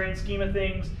pains in the grand scheme of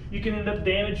things. You can end up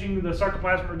damaging the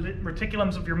sarcoplasmic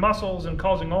reticulums of your muscles and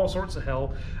causing all sorts of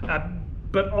hell.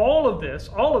 But all of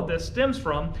this stems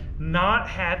from not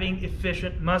having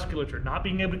efficient musculature, not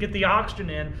being able to get the oxygen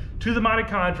in to the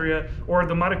mitochondria, or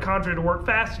the mitochondria to work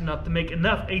fast enough to make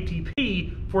enough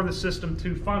ATP for the system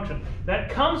to function. That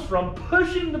comes from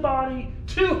pushing the body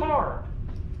too hard.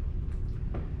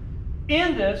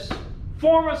 In this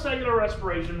form of cellular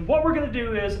respiration, what we're going to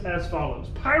do is as follows.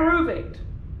 Pyruvate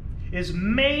is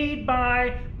made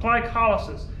by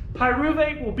glycolysis.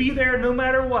 Pyruvate will be there no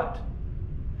matter what.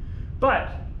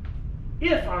 But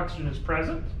If oxygen is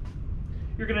present,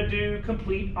 you're going to do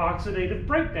complete oxidative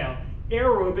breakdown,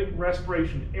 aerobic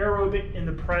respiration, aerobic in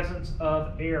the presence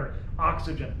of air,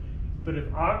 oxygen. But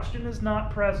if oxygen is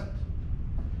not present,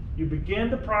 you begin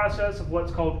the process of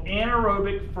what's called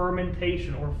anaerobic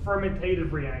fermentation or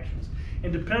fermentative reactions.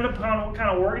 And depending upon what kind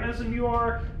of organism you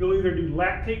are, you'll either do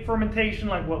lactate fermentation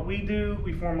like what we do.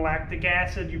 We form lactic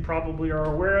acid, you probably are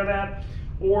aware of that.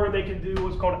 Or they can do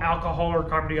what's called alcohol or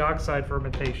carbon dioxide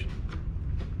fermentation.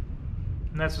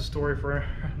 And that's a story for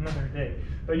another day.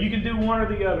 But you can do one or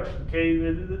the other, okay?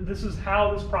 This is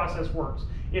how this process works.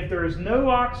 If there is no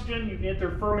oxygen, you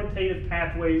enter fermentative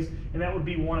pathways, and that would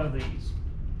be one of these.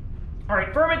 All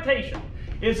right, fermentation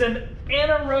is an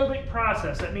anaerobic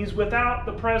process. That means without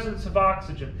the presence of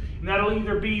oxygen. And that'll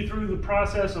either be through the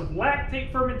process of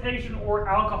lactate fermentation or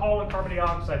alcohol and carbon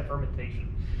dioxide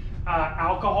fermentation.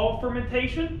 Alcohol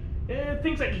fermentation,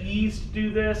 things like yeast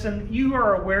do this, and you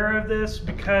are aware of this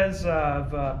because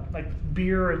of like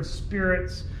beer and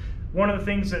spirits. One of the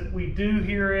things that we do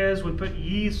here is we put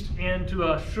yeast into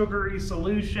a sugary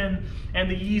solution, and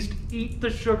the yeast eat the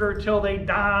sugar till they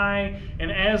die,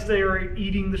 and as they are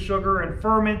eating the sugar and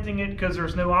fermenting it, because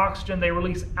there's no oxygen, they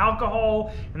release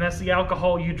alcohol, and that's the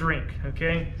alcohol you drink,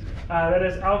 okay? That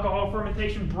is alcohol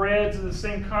fermentation. Breads are the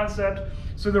same concept.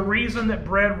 So the reason that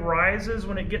bread rises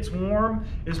when it gets warm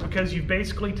is because you've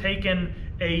basically taken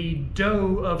a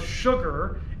dough of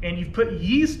sugar and you've put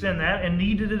yeast in that and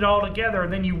kneaded it all together,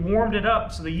 and then you warmed it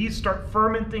up so the yeast start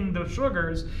fermenting the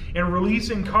sugars and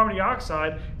releasing carbon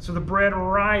dioxide, so the bread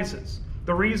rises.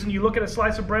 The reason you look at a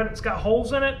slice of bread that's got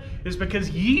holes in it is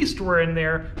because yeast were in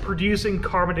there producing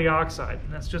carbon dioxide,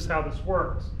 and that's just how this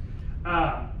works.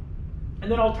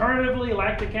 And then alternatively,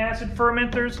 lactic acid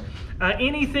fermenters,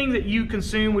 anything that you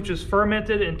consume which is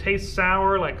fermented and tastes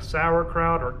sour, like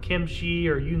sauerkraut or kimchi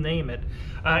or you name it,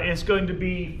 is going to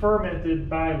be fermented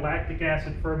by lactic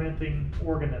acid fermenting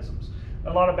organisms.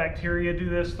 A lot of bacteria do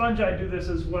this, fungi do this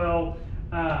as well.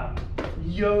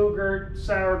 Yogurt,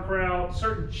 sauerkraut,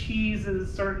 certain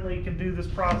cheeses certainly can do this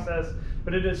process,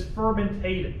 but it is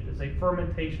fermentated. It's a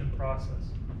fermentation process.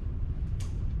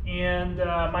 And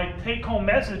my take-home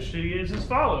message to you is as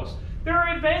follows. There are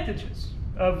advantages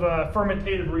of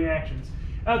fermentative reactions.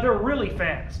 They're really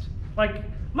fast. Like,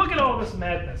 look at all this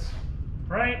madness,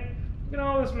 right? Look at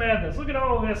all this madness. Look at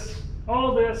all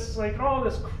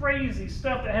this crazy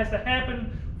stuff that has to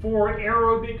happen for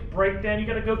aerobic breakdown. You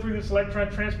got to go through this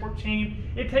electron transport chain.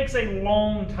 It takes a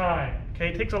long time, okay?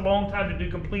 It takes a long time to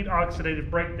do complete oxidative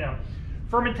breakdown.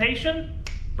 Fermentation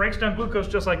breaks down glucose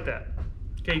just like that.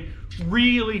 Okay,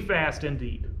 really fast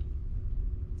indeed.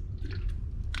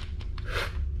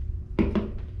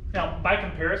 Now, by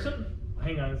comparison,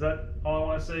 hang on, is that all I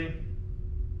want to say?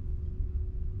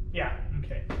 Yeah,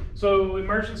 okay. So,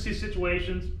 emergency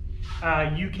situations,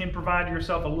 you can provide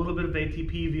yourself a little bit of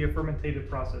ATP via fermentative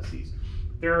processes.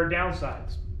 There are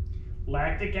downsides.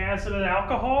 Lactic acid and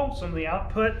alcohol, some of the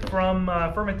output from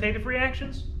fermentative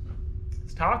reactions,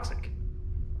 it's toxic.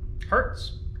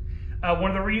 Hurts.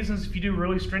 One of the reasons if you do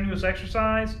really strenuous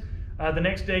exercise, the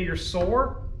next day you're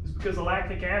sore is because the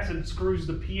lactic acid screws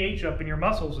the pH up in your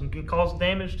muscles and can cause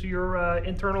damage to your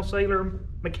internal cellular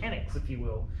mechanics, if you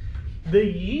will. The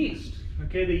yeast,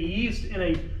 okay, the yeast in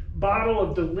a bottle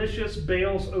of delicious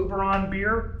Bales Oberon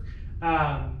beer,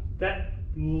 that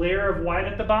layer of white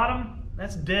at the bottom,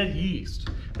 that's dead yeast.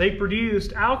 They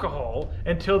produced alcohol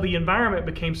until the environment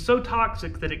became so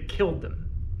toxic that it killed them.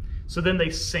 So then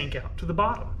they sank out to the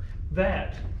bottom.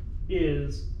 That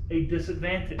is a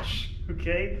disadvantage,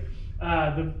 okay?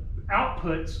 The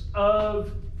outputs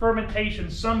of fermentation,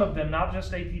 some of them, not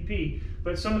just ATP,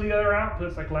 but some of the other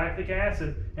outputs like lactic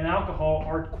acid and alcohol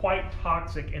are quite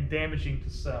toxic and damaging to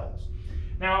cells.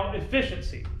 Now,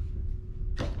 efficiency.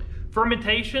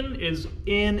 Fermentation is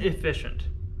inefficient.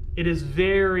 It is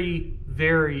very,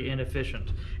 very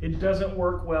inefficient. It doesn't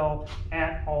work well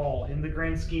at all in the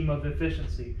grand scheme of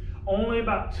efficiency. Only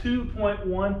about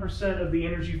 2.1% of the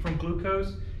energy from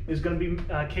glucose is going to be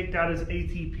kicked out as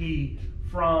ATP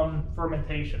from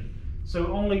fermentation. So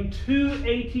only 2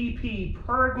 ATP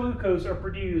per glucose are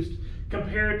produced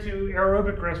compared to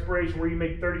aerobic respiration where you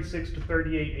make 36 to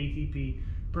 38 ATP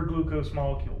per glucose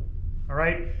molecule. All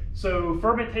right, so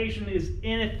fermentation is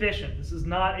inefficient. This is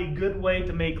not a good way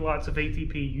to make lots of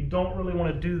ATP. You don't really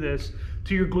want to do this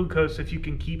to your glucose if you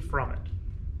can keep from it.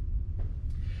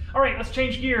 All right, let's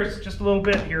change gears just a little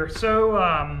bit here.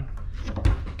 So,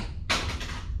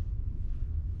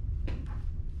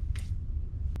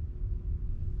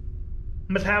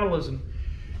 metabolism.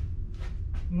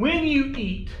 When you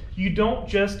eat, you don't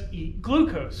just eat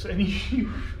glucose, and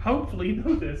you hopefully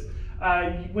know this.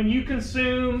 When you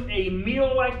consume a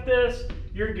meal like this,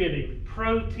 you're getting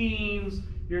proteins,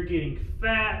 you're getting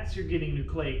fats, you're getting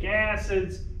nucleic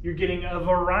acids, you're getting a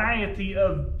variety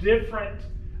of different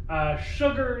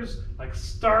sugars like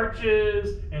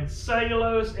starches and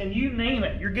cellulose, and you name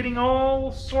it. You're getting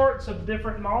all sorts of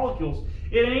different molecules.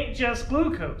 It ain't just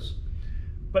glucose.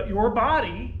 But your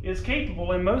body is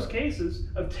capable, in most cases,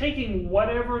 of taking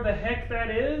whatever the heck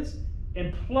that is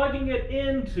and plugging it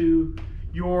into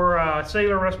your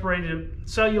cellular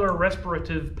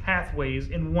respirative pathways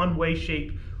in one way,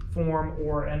 shape, form,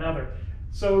 or another.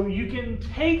 So you can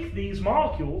take these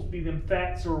molecules, be them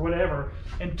fats or whatever,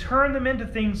 and turn them into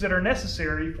things that are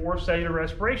necessary for cellular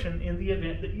respiration in the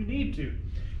event that you need to.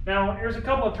 Now, there's a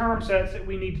couple of term sets that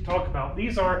we need to talk about.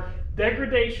 These are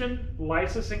degradation,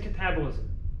 lysis, and catabolism.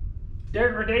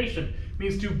 Degradation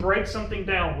means to break something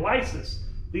down. Lysis,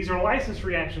 these are lysis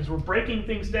reactions. We're breaking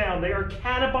things down. They are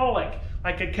catabolic,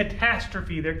 like a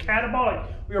catastrophe. They're catabolic.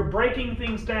 We are breaking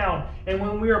things down. And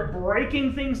when we are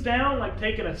breaking things down, like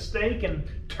taking a steak and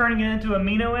turning it into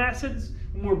amino acids,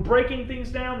 when we're breaking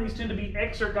things down, these tend to be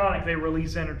exergonic. They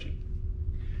release energy.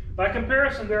 By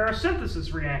comparison, there are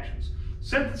synthesis reactions.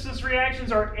 Synthesis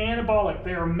reactions are anabolic.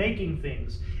 They are making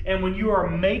things. And when you are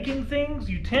making things,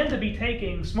 you tend to be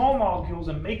taking small molecules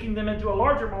and making them into a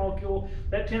larger molecule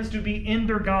that tends to be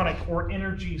endergonic, or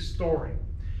energy storing.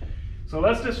 So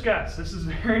let's discuss. This is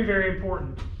very, very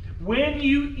important. When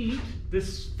you eat,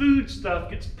 this food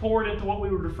stuff gets poured into what we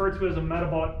would refer to as a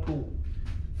metabolic pool.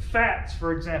 Fats,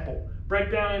 for example,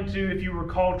 break down into, if you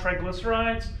recall,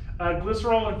 triglycerides,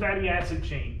 glycerol and fatty acid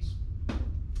chains.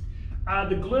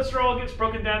 The glycerol gets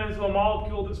broken down into a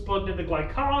molecule that's plugged into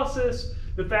glycolysis.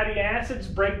 The fatty acids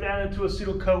break down into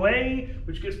acetyl-CoA,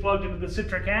 which gets plugged into the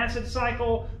citric acid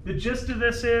cycle. The gist of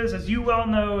this is, as you well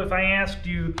know, if I asked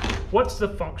you, what's the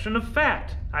function of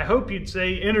fat? I hope you'd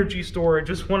say energy storage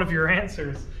is one of your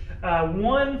answers.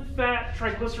 One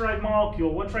triglyceride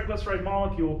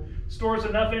molecule stores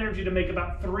enough energy to make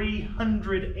about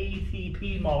 300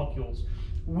 ATP molecules.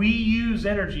 We use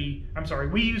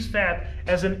fat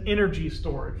as an energy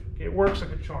storage. Okay, it works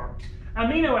like a charm.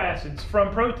 Amino acids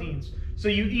from proteins. So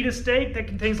you eat a steak that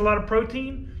contains a lot of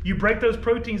protein, you break those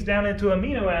proteins down into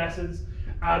amino acids.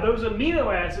 Those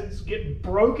amino acids get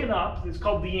broken up. It's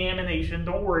called deamination.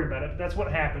 Don't worry about it. That's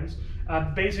what happens.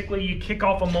 Basically, you kick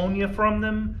off ammonia from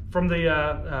them, from the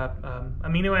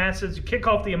amino acids. You kick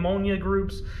off the ammonia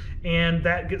groups, and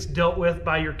that gets dealt with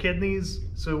by your kidneys.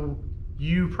 So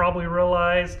you probably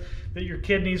realize that your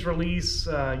kidneys release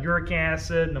uric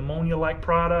acid and ammonia-like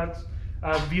products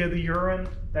via the urine.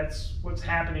 That's what's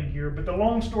happening here. But the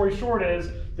long story short is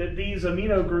that these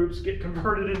amino groups get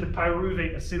converted into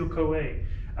pyruvate acetyl-CoA,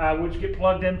 which get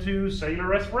plugged into cellular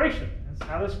respiration. That's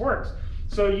how this works.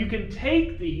 So you can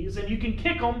take these and you can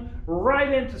kick them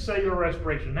right into cellular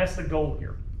respiration. That's the goal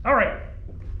here. All right,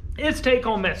 it's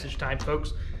take-home message time,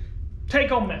 folks.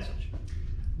 Take-home message.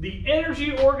 The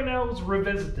energy organelles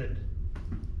revisited.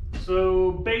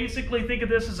 So basically think of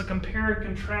this as a compare and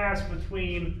contrast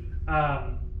between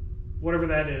whatever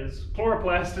that is,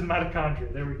 chloroplast and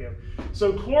mitochondria. There we go.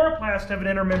 So chloroplasts have an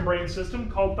intermembrane system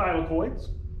called thylakoids.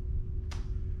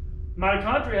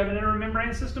 Mitochondria have an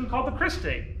intermembrane system called the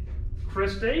cristae.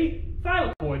 Cristae,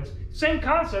 thylakoids. Same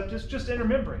concept, it's just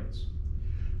intermembranes.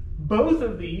 Both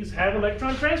of these have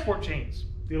electron transport chains.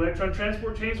 The electron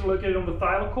transport chains are located on the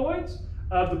thylakoids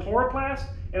of the chloroplast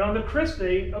and on the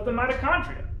cristae of the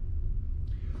mitochondria.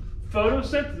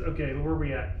 Photosynthesis, okay, where are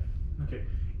we at? Okay.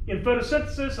 In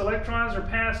photosynthesis, electrons are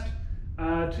passed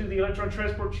to the electron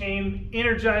transport chain,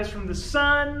 energized from the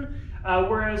sun,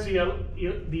 whereas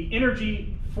the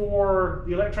energy for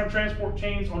the electron transport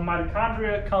chains on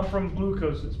mitochondria come from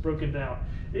glucose that's broken down.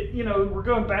 We're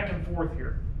going back and forth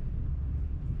here.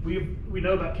 We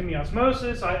know about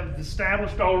chemiosmosis. I've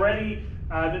established already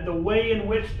that the way in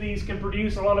which these can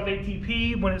produce a lot of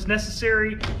ATP when it's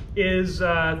necessary is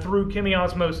through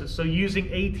chemiosmosis. So using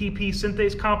ATP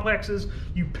synthase complexes,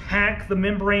 you pack the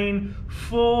membrane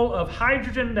full of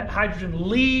hydrogen. That hydrogen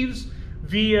leaves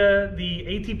via the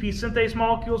ATP synthase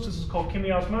molecules. This is called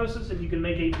chemiosmosis, and you can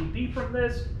make ATP from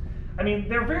this. I mean,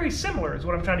 they're very similar is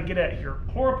what I'm trying to get at here.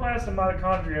 Chloroplast and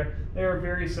mitochondria, they are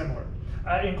very similar.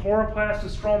 In chloroplast, the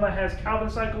stroma has Calvin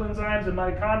cycle enzymes. In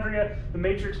mitochondria, the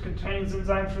matrix contains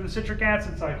enzymes for the citric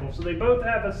acid cycle. So they both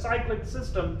have a cyclic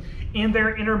system in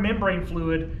their intermembrane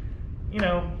fluid.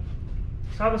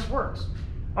 That's how this works.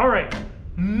 All right,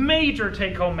 major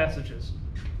take-home messages.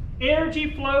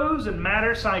 Energy flows and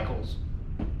matter cycles.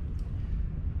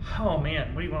 Oh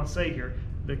man, what do you want to say here?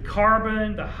 The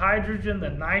carbon, the hydrogen, the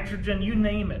nitrogen, you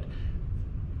name it.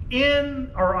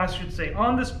 or I should say,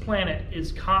 on this planet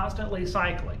is constantly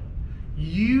cycling.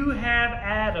 You have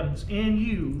atoms in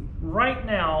you right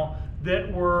now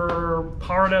that were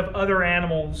part of other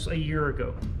animals a year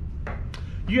ago.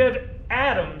 You have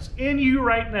atoms in you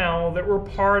right now that were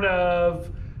part of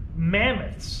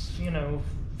mammoths,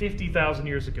 50,000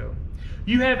 years ago.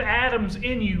 You have atoms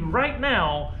in you right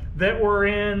now that were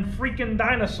in freaking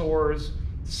dinosaurs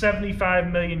 75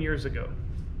 million years ago.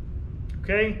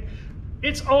 Okay?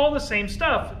 It's all the same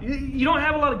stuff. You don't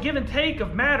have a lot of give and take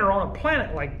of matter on a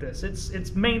planet like this.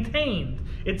 It's maintained.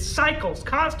 It cycles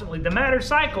constantly. The matter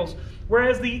cycles,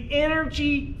 whereas the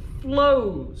energy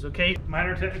flows. Okay?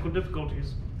 Minor technical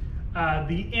difficulties.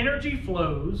 The energy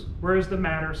flows, whereas the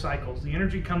matter cycles. The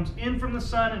energy comes in from the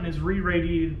sun and is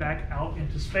re-radiated back out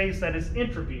into space. That is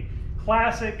entropy.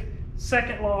 Classic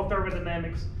second law of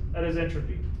thermodynamics. That is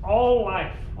entropy. All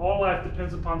life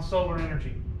depends upon solar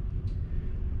energy.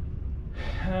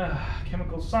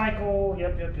 Chemical cycle,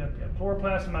 yep.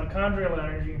 Chloroplast and mitochondrial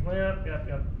energy,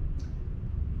 yep.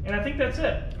 And I think that's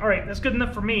it. All right, that's good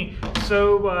enough for me.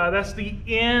 So that's the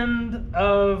end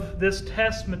of this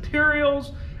test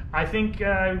materials. I think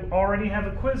I already have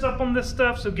a quiz up on this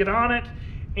stuff, so get on it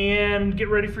and get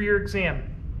ready for your exam.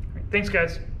 All right, thanks,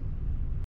 guys.